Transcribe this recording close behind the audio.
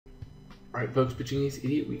Alright folks, Pitching Ace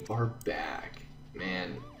Idiot, we are back.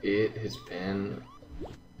 Man, it has been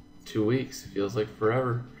 2 weeks. It feels like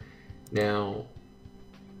forever. Now,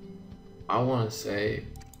 I want to say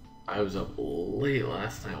I was up late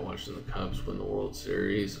last night watching the Cubs win the World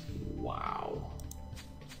Series. Wow.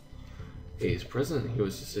 Ace, President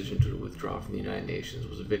Hewitt's decision to withdraw from the United Nations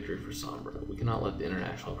was a victory for Sombra. We cannot let the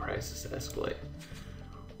international crisis escalate.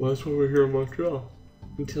 Well, that's why we're here in Montreal.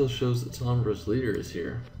 Intel shows that Sombra's leader is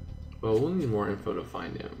here. Well, we'll need more info to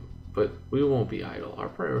find him, but we won't be idle. Our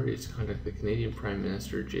priority is to contact the Canadian Prime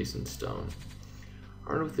Minister Jason Stone.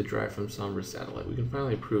 Armed with the drive from Sombra's satellite, we can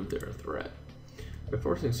finally prove they're a threat. By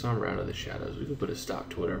forcing Sombra out of the shadows, we can put a stop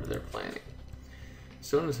to whatever they're planning.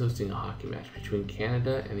 Stone is hosting a hockey match between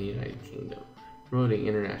Canada and the United Kingdom, promoting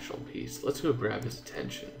international peace. Let's go grab his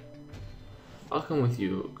attention. I'll come with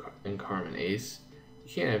you and Carmen, Ace.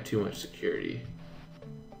 You can't have too much security.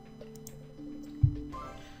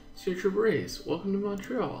 Sir Trevor, welcome to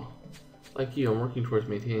Montreal. Like you, I'm working towards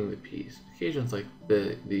maintaining the peace. Occasions like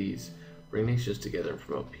these bring nations together and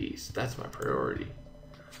promote peace. That's my priority.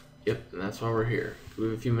 Yep, and that's why we're here. Do we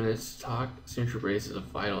have a few minutes to talk? Sir Brace is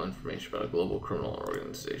vital information about a global criminal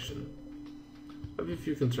organization. I have a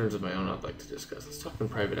few concerns of my own I'd like to discuss. Let's talk in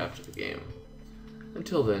private after the game.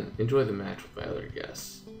 Until then, enjoy the match with my other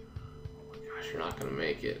guests. Oh my gosh, you're not going to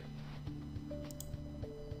make it.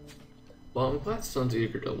 Well, I'm glad Stone's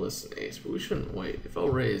eager to listen, Ace, but we shouldn't wait. If El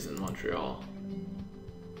Rey is in Montreal.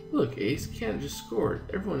 Look, Ace, Canada just scored.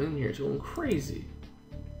 Everyone in here is going crazy.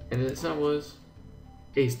 And that's not was?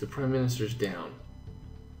 Ace, the Prime Minister's down.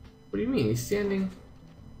 What do you mean? He's standing?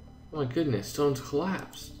 Oh my goodness, Stone's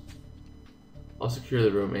collapsed. I'll secure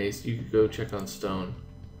the room, Ace. You could go check on Stone.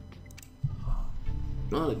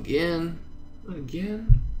 Not again. Not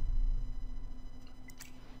again.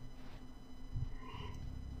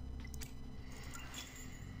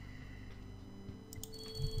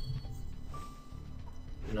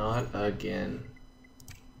 Not again.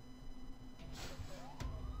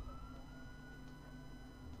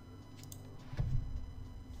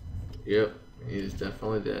 Yep, he's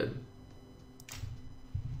definitely dead.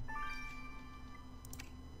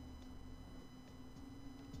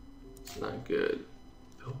 It's not good.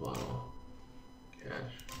 Pill bottle.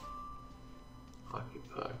 Cash. Hockey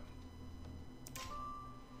puck.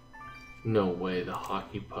 No way the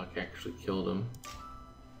hockey puck actually killed him.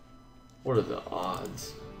 What are the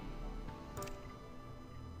odds?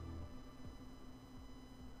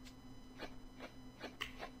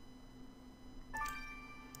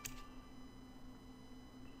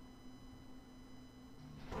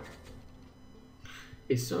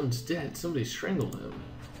 Hey, Stone's dead. Somebody strangled him.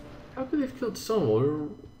 How could they have killed Stone while we were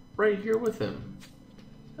right here with him?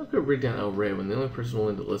 How could we bring down El Rey when the only person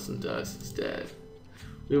willing to listen to us is dead?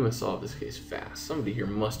 We must solve this case fast. Somebody here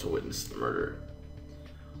must have witnessed the murder.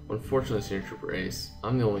 Unfortunately, Senior Trooper Ace,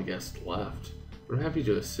 I'm the only guest left, but I'm happy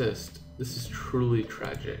to assist. This is truly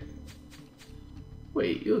tragic.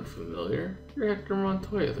 Wait, you look familiar. You're Hector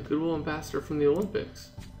Montoya, the Goodwill Ambassador from the Olympics.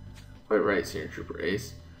 Quite right, Senior Trooper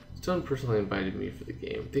Ace. Stone personally invited me for the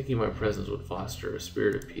game, thinking my presence would foster a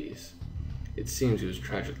spirit of peace. It seems he was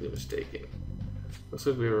tragically mistaken. Looks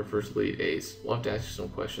like we have our first lead, Ace. We'll have to ask you some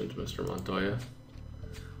questions, Mr. Montoya.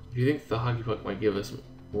 If you think the hockey puck might give us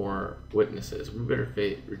more witnesses, we better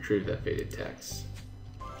retrieve that faded text.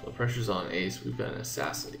 The pressure's on, Ace. We've got an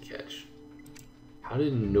assassin to catch. How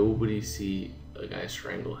did nobody see a guy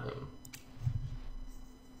strangle him?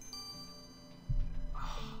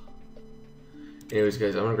 Anyways,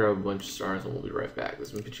 guys, I'm gonna grab a bunch of stars and we'll be right back.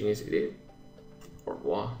 This has been Pitching Ace Idiot. Au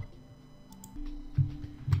revoir.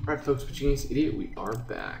 Alright, folks, Pitching Ace Idiot, we are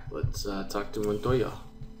back. Let's talk to Montoya.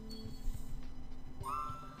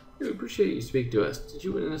 We appreciate you speaking to us. Did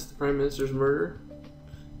you witness the Prime Minister's murder?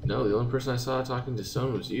 No, the only person I saw talking to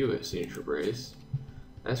Stone was you, Senior Trooper Ace.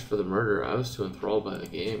 As for the murder, I was too enthralled by the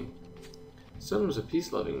game. Stone was a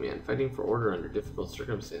peace-loving man, fighting for order under difficult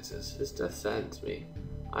circumstances. His death saddens me.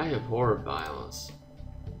 I abhor violence.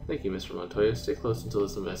 Thank you, Mr. Montoya. Stay close until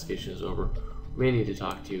this investigation is over. We may need to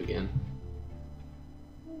talk to you again.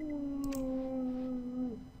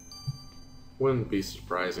 Wouldn't be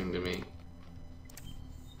surprising to me.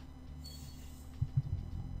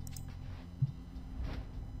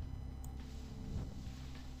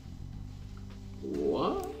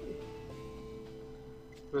 What?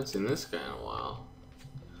 I haven't seen this guy in a while.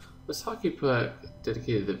 This hockey puck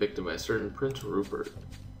dedicated to the victim by a certain Prince Rupert.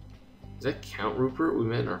 Is that Count Rupert we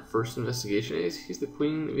met in our first investigation, Ace? He's the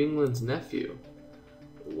Queen of England's nephew.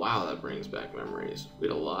 Wow, that brings back memories. We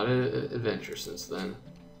had a lot of adventure since then.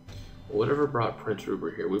 Whatever brought Prince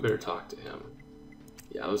Rupert here, we better talk to him.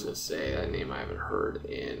 Yeah, I was gonna say that name I haven't heard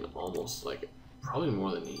in almost like probably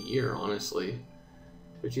more than a year, honestly.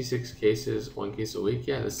 56 cases, 1 case a week.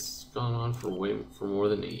 Yeah, this has gone on for more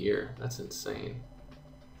than a year. That's insane.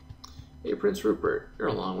 Hey, Prince Rupert, you're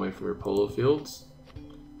a long way from your polo fields.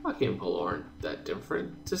 Hockey and polo aren't that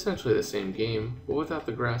different. It's essentially the same game, but without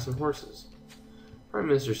the grass and horses. Prime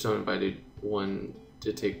Minister Stone invited one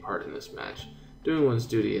to take part in this match, doing one's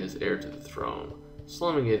duty as heir to the throne,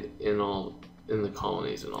 slumming it in the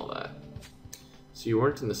colonies and all that. So you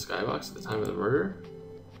weren't in the skybox at the time of the murder?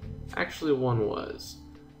 Actually, one was.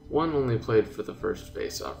 One only played for the first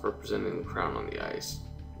face-off, representing the crown on the ice.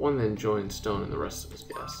 One then joined Stone and the rest of his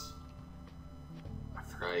guests. I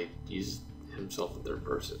forgot he used himself in third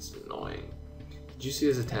person. It's annoying. Did you see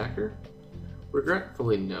his attacker?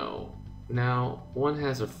 Regretfully, no. Now, one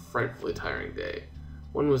has a frightfully tiring day.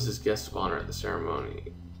 One was his guest of honor at the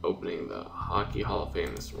ceremony opening the Hockey Hall of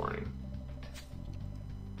Fame this morning.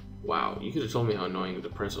 Wow, you could have told me how annoying the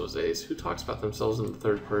prince was, Ace. Who talks about themselves in the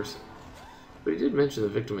third person? But he did mention the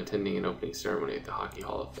victim attending an opening ceremony at the Hockey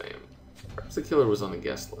Hall of Fame. Perhaps the killer was on the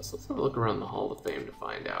guest list. Let's have a look around the Hall of Fame to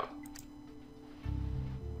find out.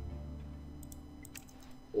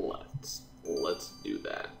 Let's do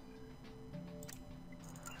that.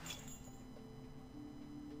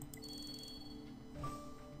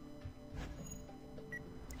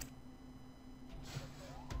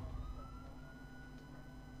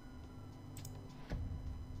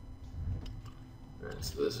 Alright,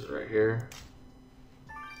 so this is right here.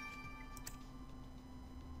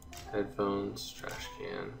 Headphones, trash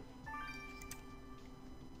can,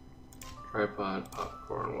 tripod,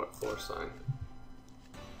 popcorn, wet floor sign.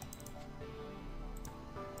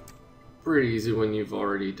 Pretty easy when you've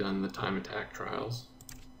already done the time attack trials.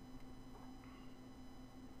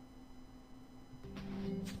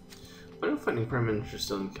 I know finding Prime Minister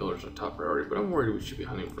Stone killers are top priority, but I'm worried we should be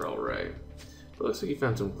hunting for El Rey. It looks like you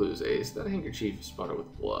found some clues, Ace. That handkerchief is spotted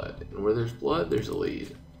with blood, and where there's blood, there's a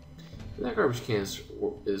lead. If that garbage can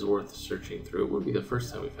is worth searching through. It would be the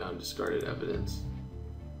first time we found discarded evidence.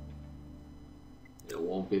 It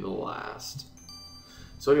won't be the last.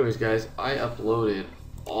 So anyways, guys, I uploaded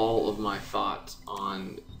all of my thoughts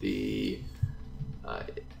on the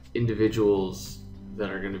individuals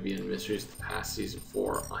that are going to be in Mysteries of the Past Season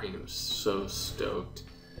 4. I am so stoked.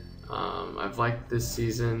 I've liked this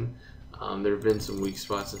season. There have been some weak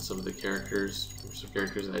spots in some of the characters. There's some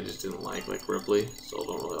characters that I just didn't like Ripley, so I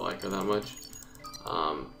don't really like her that much.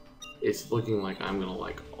 It's looking like I'm going to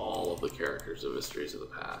like all of the characters of Mysteries of the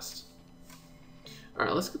Past.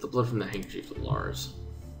 Alright, let's get the blood from the handkerchief to Lars.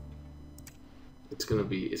 It's gonna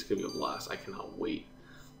be a blast. I cannot wait.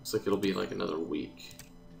 Looks like it'll be like another week.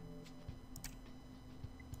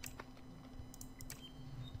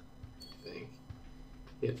 I think.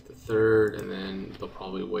 Hit the 3rd, and then they'll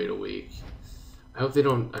probably wait a week. I hope they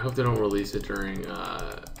don't release it during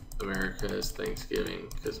America's Thanksgiving,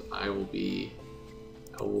 because I will be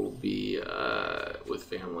with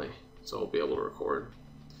family, so I'll be able to record.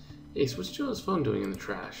 Ace, what's Jonah's phone doing in the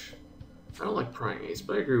trash? I don't like prying, Ace,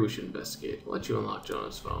 but I agree we should investigate. I'll let you unlock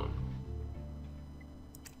Jonah's phone.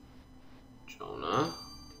 Jonah?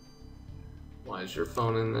 Why is your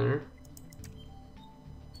phone in there?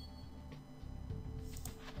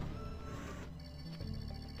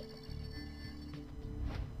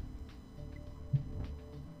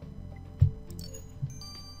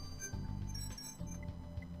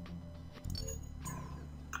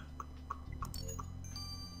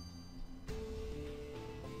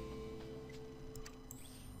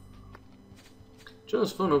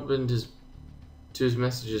 Jonah's phone opened to his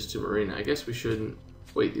messages to Marina. I guess we shouldn't...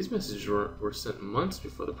 Wait, these messages were sent months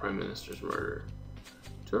before the Prime Minister's murder.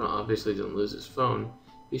 Jonah obviously didn't lose his phone.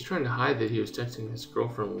 He's trying to hide that he was texting his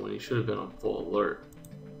girlfriend when he should have been on full alert.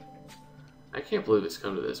 I can't believe it's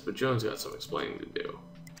come to this, but Jonah's got some explaining to do.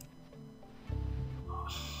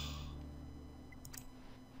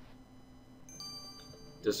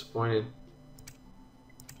 Disappointed.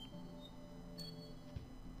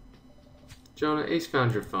 Jonah, Ace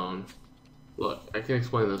found your phone. Look, I can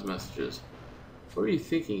explain those messages. What were you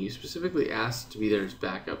thinking? You specifically asked to be there as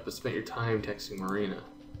backup, but spent your time texting Marina.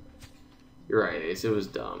 You're right, Ace, it was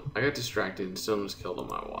dumb. I got distracted and Stone was killed on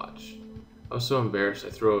my watch. I was so embarrassed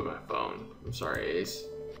I threw away my phone. I'm sorry, Ace.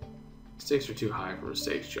 Stakes are too high for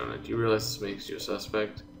mistakes, Jonah. Do you realize this makes you a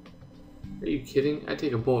suspect? Are you kidding? I'd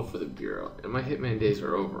take a bullet for the Bureau, and my hitman days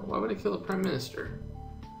are over. Why would I kill the Prime Minister?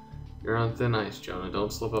 You're on thin ice, Jonah.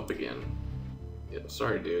 Don't slip up again. Yeah,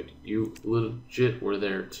 sorry, dude. You legit were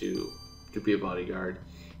there to be a bodyguard.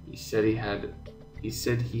 He said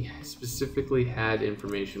he specifically had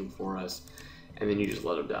information for us, and then you just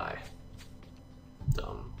let him die.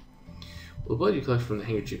 Dumb. Well, the blood you collect from the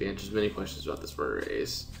handkerchief answers many questions about this murder,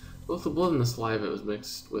 Ace. Both the blood and the saliva it was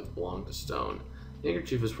mixed with belonged to Stone. The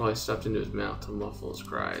handkerchief was probably stuffed into his mouth to muffle his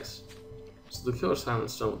cries. So the killer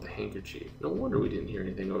silenced Stone with the handkerchief. No wonder we didn't hear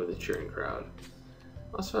anything over the cheering crowd.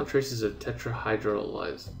 I also found traces of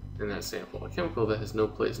tetrahydrolyzed in that sample, a chemical that has no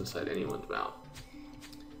place inside anyone's mouth.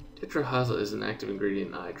 Tetrahydrolyzed is an active ingredient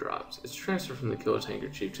in eye drops. It's transferred from the killer's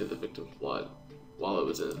handkerchief to the victim's blood while it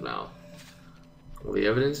was in his mouth. Well, the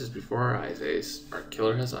evidence is before our eyes, Ace. Our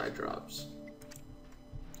killer has eye drops.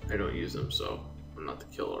 I don't use them, so I'm not the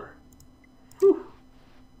killer. Whew.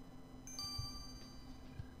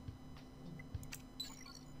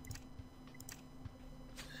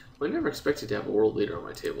 Well, I never expected to have a world leader on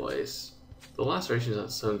my table, Ace. The lacerations on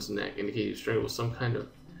Stone's neck indicate he was strangled with some kind of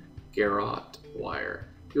garrote wire.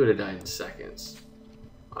 He would have died in seconds.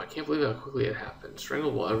 I can't believe how quickly it happened.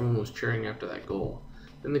 Strangled while everyone was cheering after that goal.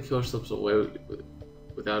 Then the killer slips away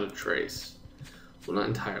without a trace. Well, not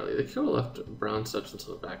entirely. The killer left a brown substance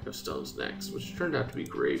on the back of Stone's neck, which turned out to be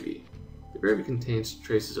gravy. The gravy contains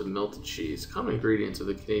traces of melted cheese, common ingredients of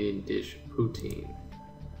the Canadian dish poutine.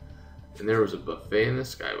 And there was a buffet in the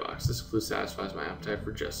skybox. This clue satisfies my appetite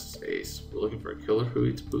for justice, Ace. We're looking for a killer who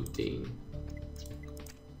eats poutine.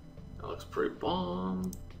 That looks pretty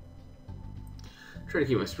bomb. I try to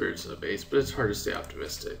keep my spirits up, Ace, but it's hard to stay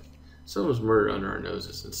optimistic. Someone was murdered under our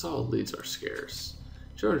noses, and solid leads are scarce.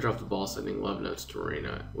 Jonah dropped the ball sending love notes to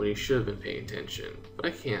Marina when he should have been paying attention, but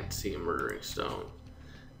I can't see him murdering Stone.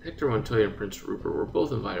 Hector Montoya and Prince Rupert were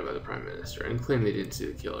both invited by the Prime Minister and claimed they didn't see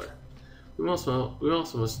the killer. We also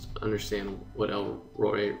must understand what El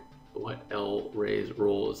Rey's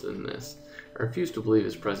role is in this. I refuse to believe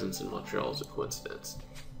his presence in Montreal is a coincidence.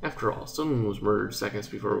 After all, someone was murdered seconds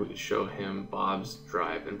before we could show him Bob's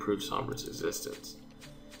drive and prove Sombra's existence.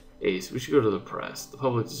 Ace, we should go to the press. The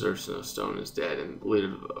public deserves to know Stone is dead, and the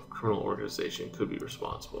leader of a criminal organization could be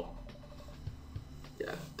responsible.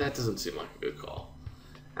 Yeah, that doesn't seem like a good call.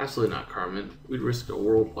 Absolutely not, Carmen. We'd risk a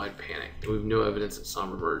worldwide panic, and we have no evidence that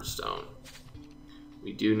Sombra murdered Stone.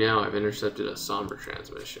 We do now have intercepted a Sombra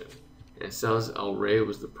transmission, and it says El Rey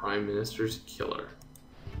was the Prime Minister's killer.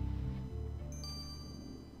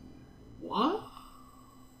 What?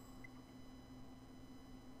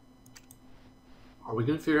 Are we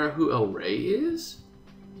gonna figure out who El Rey is?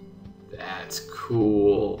 That's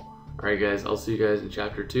cool. Alright guys, I'll see you guys in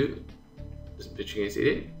chapter 2. This is Pitching Ace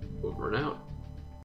 88. Over and out.